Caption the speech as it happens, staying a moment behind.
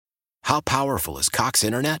How powerful is Cox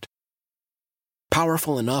Internet?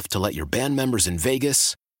 Powerful enough to let your band members in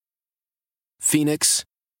Vegas, Phoenix,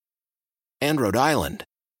 and Rhode Island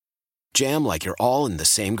jam like you're all in the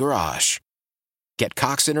same garage. Get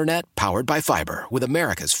Cox Internet powered by fiber with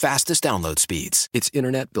America's fastest download speeds. It's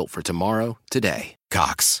internet built for tomorrow, today.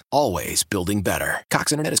 Cox, always building better.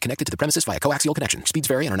 Cox Internet is connected to the premises via coaxial connection. Speeds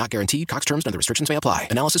vary and are not guaranteed. Cox terms and other restrictions may apply.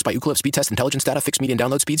 Analysis by Ookla Speed Test Intelligence Data. Fixed median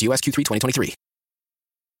download speeds. US Q3 2023.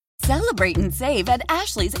 Celebrate and save at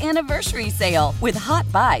Ashley's Anniversary Sale. With Hot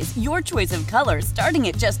Buys, your choice of colors starting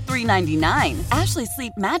at just $3.99. Ashley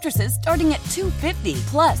Sleep mattresses starting at $2.50.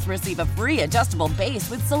 Plus, receive a free adjustable base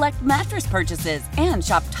with select mattress purchases. And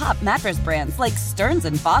shop top mattress brands like Stearns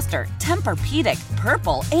 & Foster, Tempur-Pedic,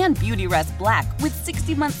 Purple, and Beautyrest Black with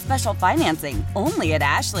 60-month special financing. Only at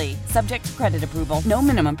Ashley. Subject to credit approval. No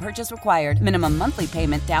minimum purchase required. Minimum monthly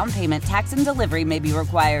payment, down payment, tax, and delivery may be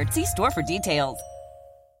required. See store for details.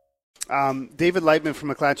 David Lightman from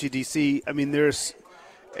McClatchy DC. I mean,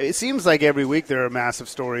 it seems like every week there are massive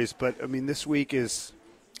stories, but I mean, this week it's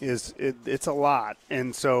a lot.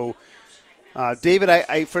 And so, David,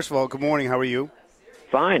 I first of all, good morning. How are you?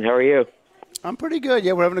 Fine. How are you? I'm pretty good.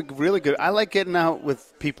 Yeah, we're having a really good. I like getting out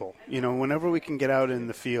with people. You know, whenever we can get out in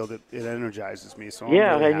the field, it energizes me. So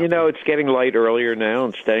yeah, really and happy. it's getting light earlier now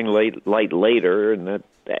and staying light later, and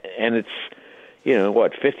it's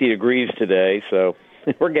 50 degrees today, so.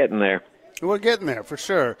 We're getting there. We're getting there, for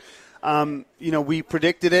sure. We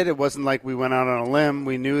predicted it. It wasn't like we went out on a limb.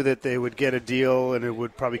 We knew that they would get a deal, and it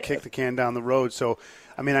would probably kick the can down the road. So,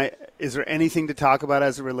 I mean, is there anything to talk about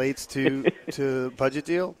as it relates to budget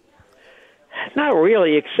deal? Not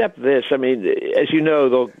really, except this. I mean, as you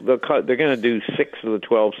know, they're going to do 6 of the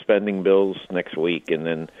 12 spending bills next week, and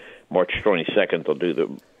then March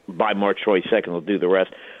 22nd by March 22nd they'll do the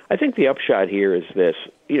rest. I think the upshot here is this.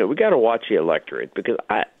 We got to watch the electorate, because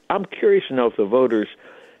I'm curious to know if the voters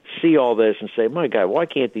see all this and say, my God, why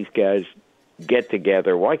can't these guys get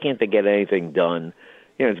together? Why can't they get anything done?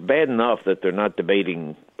 It's bad enough that they're not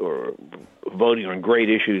debating or voting on great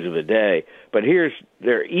issues of the day, but here's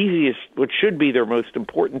their easiest, what should be their most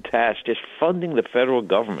important task, just funding the federal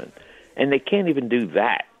government, and they can't even do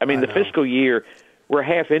that. I mean, the fiscal year, we're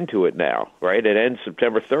half into it now, right? It ends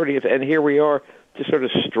September 30th, and here we are just sort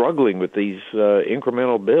of struggling with these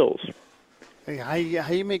incremental bills. Hey, how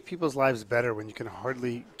you make people's lives better when you can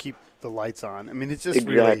hardly keep the lights on? I mean, it's just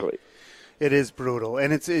exactly. Really, it is brutal,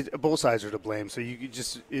 and both sides are to blame. So you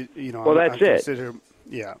just, Well, that's it.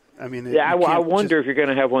 Yeah, I mean, I wonder if you're going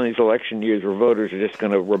to have one of these election years where voters are just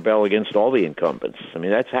going to rebel against all the incumbents. I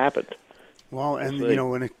mean, that's happened. Well, and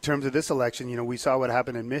in terms of this election, we saw what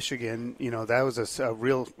happened in Michigan. That was a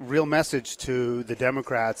real message to the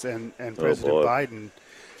Democrats and President Biden.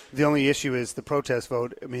 The only issue is the protest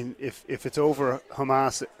vote. I mean, if it's over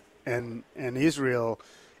Hamas and Israel,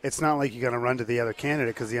 it's not like you're going to run to the other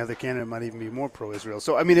candidate, because the other candidate might even be more pro-Israel.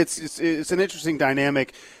 So, I mean, it's an interesting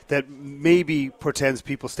dynamic that maybe portends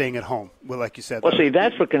people staying at home. Well, like you said. Well, see,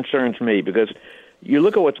 that's what concerns me, because you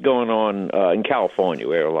look at what's going on in California.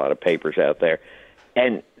 We have a lot of papers out there,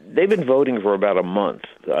 and they've been voting for about a month.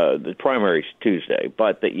 The primary's Tuesday,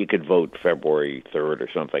 but that you could vote February 3rd or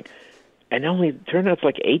something. And only turnout's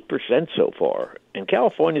like 8% so far. And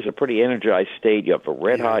California's a pretty energized state. You have a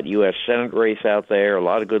red-hot U.S. Senate race out there, a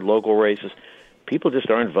lot of good local races. People just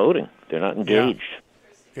aren't voting. They're not engaged.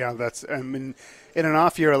 Yeah, in an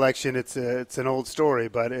off-year election, it's an old story,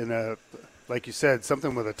 but like you said,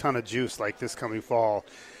 something with a ton of juice like this coming fall,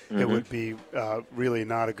 it would be really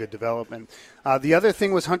not a good development. The other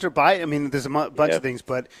thing was Hunter Biden. I mean, there's a bunch of things,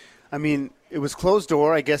 but I mean, it was closed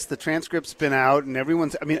door. I guess the transcript's been out, and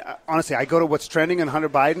honestly, I go to what's trending on Hunter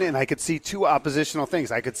Biden, and I could see two oppositional things.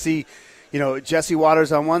 I could see, Jesse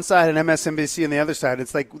Waters on one side and MSNBC on the other side.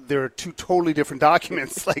 It's like there are two totally different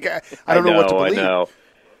documents. Like, I don't know what to believe. I know.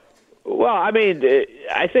 Well, I mean,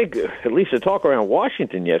 I think at least the talk around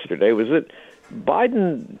Washington yesterday was that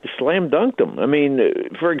Biden slam dunked him. I mean,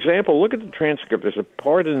 for example, look at the transcript. There's a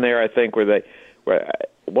part in there, I think, where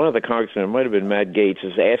one of the congressmen, it might have been Matt Gaetz,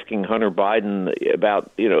 is asking Hunter Biden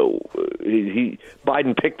about,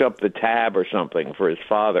 Biden picked up the tab or something for his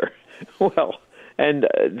father. Well, and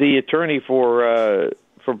the attorney for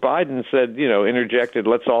Biden said, interjected,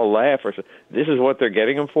 let's all laugh, or this is what they're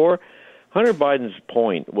getting him for. Hunter Biden's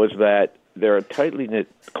point was that they're a tightly knit,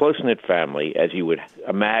 close-knit family, as you would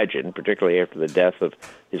imagine, particularly after the death of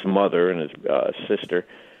his mother and his sister,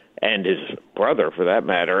 and his brother, for that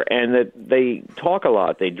matter, and that they talk a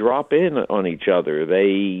lot. They drop in on each other.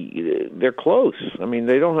 They're close. I mean,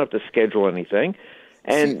 they don't have to schedule anything,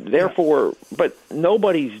 and therefore, but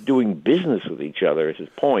nobody's doing business with each other, is his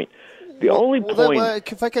point. The only point.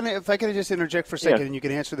 If I can just interject for a second, and you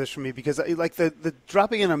can answer this for me, because like the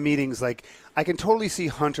dropping in on meetings, like I can totally see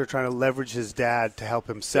Hunter trying to leverage his dad to help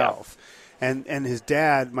himself, and his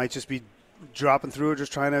dad might just be dropping through or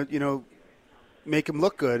just trying to make him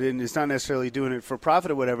look good, and he's not necessarily doing it for profit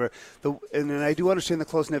or whatever. And I do understand the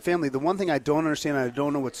close-knit family. The one thing I don't understand, and I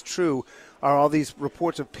don't know what's true, are all these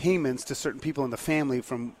reports of payments to certain people in the family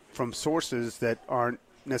from sources that aren't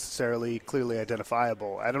necessarily clearly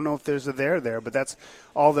identifiable. I don't know if there's a there, but that's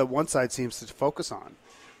all that one side seems to focus on.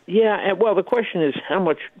 Yeah, and well, the question is, how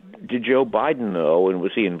much did Joe Biden know, and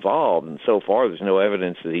was he involved? And so far, there's no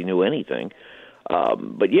evidence that he knew anything.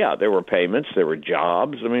 But yeah, there were payments, there were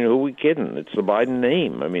jobs. I mean, who are we kidding? It's the Biden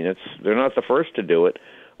name. I mean, they're not the first to do it.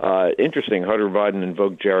 Interesting, Hunter Biden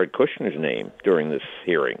invoked Jared Kushner's name during this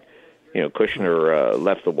hearing. Kushner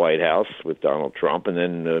left the White House with Donald Trump and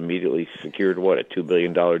then immediately secured, a $2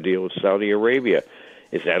 billion deal with Saudi Arabia.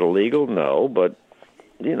 Is that illegal? No, but,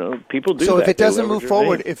 people do that. So if it doesn't move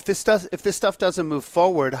forward, if this stuff doesn't move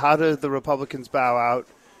forward, how do the Republicans bow out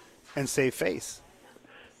and save face?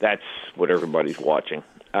 That's what everybody's watching.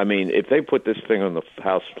 I mean, if they put this thing on the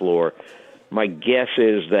House floor, my guess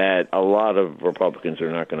is that a lot of Republicans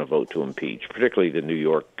are not going to vote to impeach, particularly the New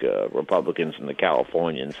York Republicans and the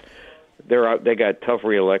Californians. They got tough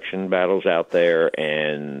re-election battles out there,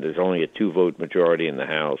 and there's only a 2-vote majority in the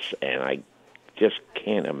House, and I just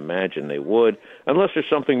can't imagine they would, unless there's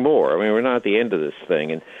something more. I mean, we're not at the end of this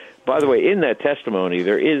thing. And by the way, in that testimony,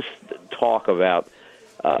 there is talk about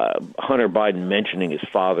Hunter Biden mentioning his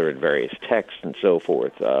father in various texts and so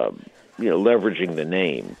forth, leveraging the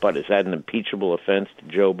name. But is that an impeachable offense to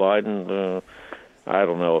Joe Biden? I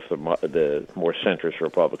don't know if the more centrist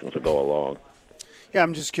Republicans will go along. Yeah,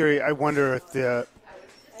 I'm just curious. I wonder if they're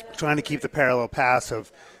trying to keep the parallel paths of,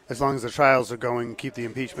 as long as the trials are going, keep the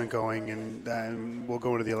impeachment going, and we'll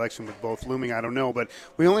go into the election with both looming. I don't know, but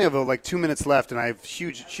we only have 2 minutes left, and I have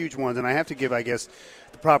huge ones, and I have to give, I guess,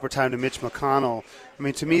 the proper time to Mitch McConnell. I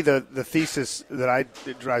mean, to me, the thesis that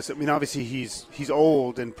drives. I mean, obviously he's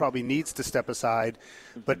old and probably needs to step aside,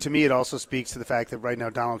 but to me, it also speaks to the fact that right now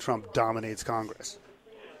Donald Trump dominates Congress.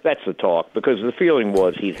 That's the talk, because the feeling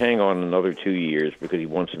was he'd hang on another 2 years because he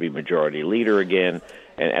wants to be majority leader again.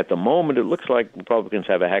 And at the moment, it looks like Republicans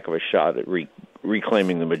have a heck of a shot at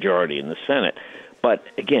reclaiming the majority in the Senate. But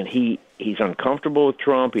again, he's uncomfortable with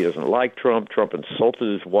Trump. He doesn't like Trump. Trump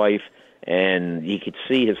insulted his wife, and you could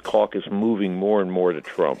see his caucus moving more and more to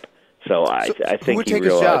Trump. So I think who would take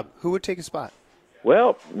his job? Who would take his spot?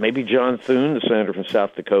 Well, maybe John Thune, the senator from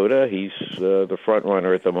South Dakota. He's the front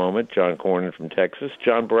runner at the moment. John Cornyn from Texas.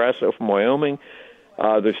 John Barrasso from Wyoming.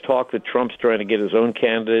 There's talk that Trump's trying to get his own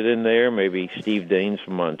candidate in there, maybe Steve Daines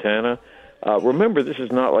from Montana. Remember, this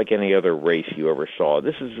is not like any other race you ever saw.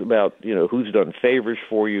 This is about, who's done favors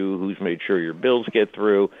for you, who's made sure your bills get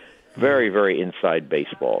through. Very, very inside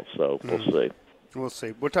baseball. So we'll see. We'll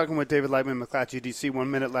see. We're talking with David Lightman, McClatchy DC.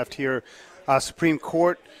 1 minute left here. Supreme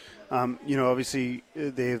Court. Obviously,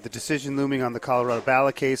 they have the decision looming on the Colorado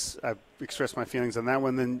ballot case. I've expressed my feelings on that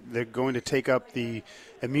one. Then they're going to take up the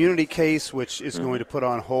immunity case, which is going to put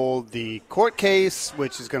on hold the court case,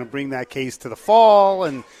 which is going to bring that case to the fall.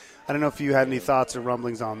 And I don't know if you had any thoughts or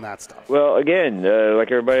rumblings on that stuff. Well, again,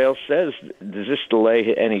 like everybody else says, does this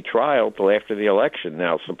delay any trial till after the election?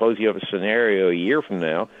 Now, suppose you have a scenario a year from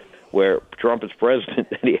now where Trump is president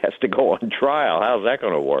and he has to go on trial. How's that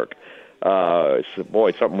going to work?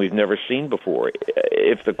 It's something we've never seen before.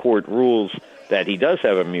 If the court rules that he does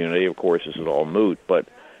have immunity, of course, this is all moot. But,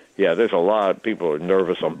 yeah, there's a lot of people are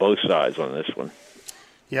nervous on both sides on this one.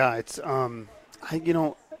 Yeah, it's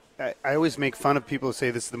I always make fun of people who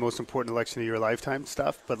say this is the most important election of your lifetime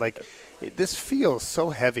stuff, but, this feels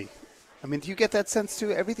so heavy. I mean, do you get that sense,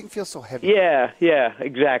 too? Everything feels so heavy. Yeah,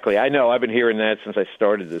 exactly. I know. I've been hearing that since I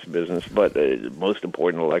started this business, but most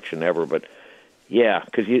important election ever. But, yeah,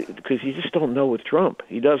 because you just don't know with Trump.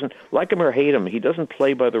 He doesn't, like him or hate him, he doesn't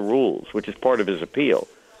play by the rules, which is part of his appeal.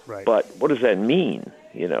 Right. But what does that mean?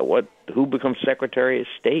 Who becomes Secretary of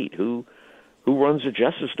State? Who runs the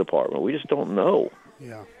Justice Department? We just don't know.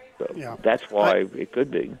 Yeah. So that's why it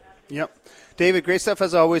could be. Yep. David, great stuff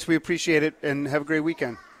as always. We appreciate it, and have a great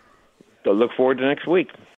weekend. So look forward to next week.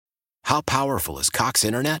 How powerful is Cox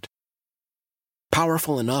Internet?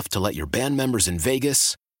 Powerful enough to let your band members in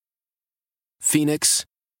Vegas, Phoenix,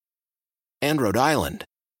 and Rhode Island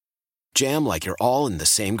jam like you're all in the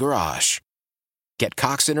same garage. Get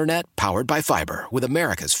Cox Internet powered by fiber with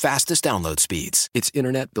America's fastest download speeds. It's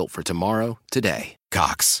internet built for tomorrow, today.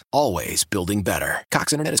 Cox, always building better.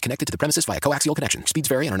 Cox Internet is connected to the premises via coaxial connection. Speeds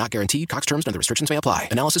vary and are not guaranteed. Cox terms and other restrictions may apply.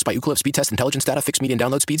 Analysis by Ookla Speed Test Intelligence Data. Fixed median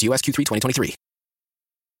download speeds. US Q3 2023.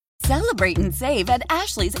 Celebrate and save at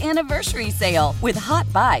Ashley's Anniversary Sale. With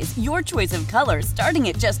Hot Buys, your choice of colors starting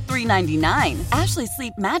at just $3.99. Ashley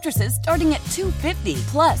Sleep mattresses starting at $2.50.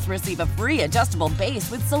 Plus, receive a free adjustable base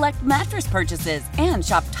with select mattress purchases. And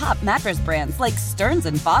shop top mattress brands like Stearns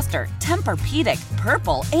 & Foster, Tempur-Pedic,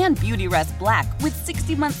 Purple, and Beautyrest Black with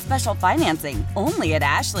 60-month special financing. Only at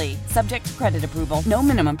Ashley. Subject to credit approval. No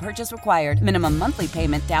minimum purchase required. Minimum monthly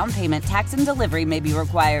payment, down payment, tax, and delivery may be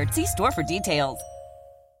required. See store for details.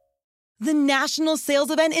 The national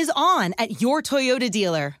sales event is on at your Toyota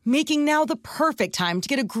dealer, making now the perfect time to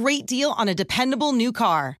get a great deal on a dependable new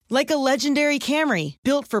car. Like a legendary Camry,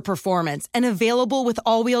 built for performance and available with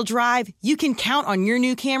all-wheel drive, you can count on your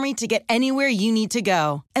new Camry to get anywhere you need to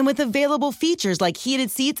go. And with available features like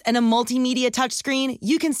heated seats and a multimedia touchscreen,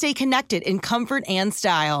 you can stay connected in comfort and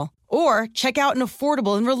style. Or check out an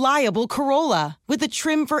affordable and reliable Corolla with a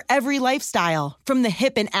trim for every lifestyle, from the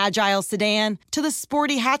hip and agile sedan to the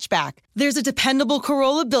sporty hatchback. There's a dependable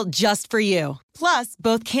Corolla built just for you. Plus,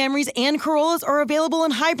 both Camrys and Corollas are available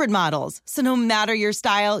in hybrid models, so no matter your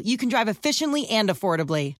style, you can drive efficiently and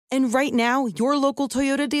affordably. And right now, your local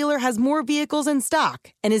Toyota dealer has more vehicles in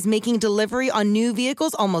stock and is making delivery on new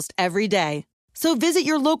vehicles almost every day. So visit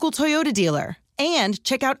your local Toyota dealer. And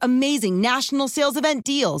check out amazing national sales event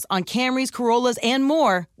deals on Camrys, Corollas, and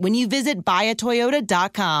more when you visit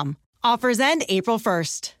buyatoyota.com. Offers end April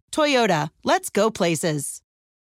 1st. Toyota, let's go places.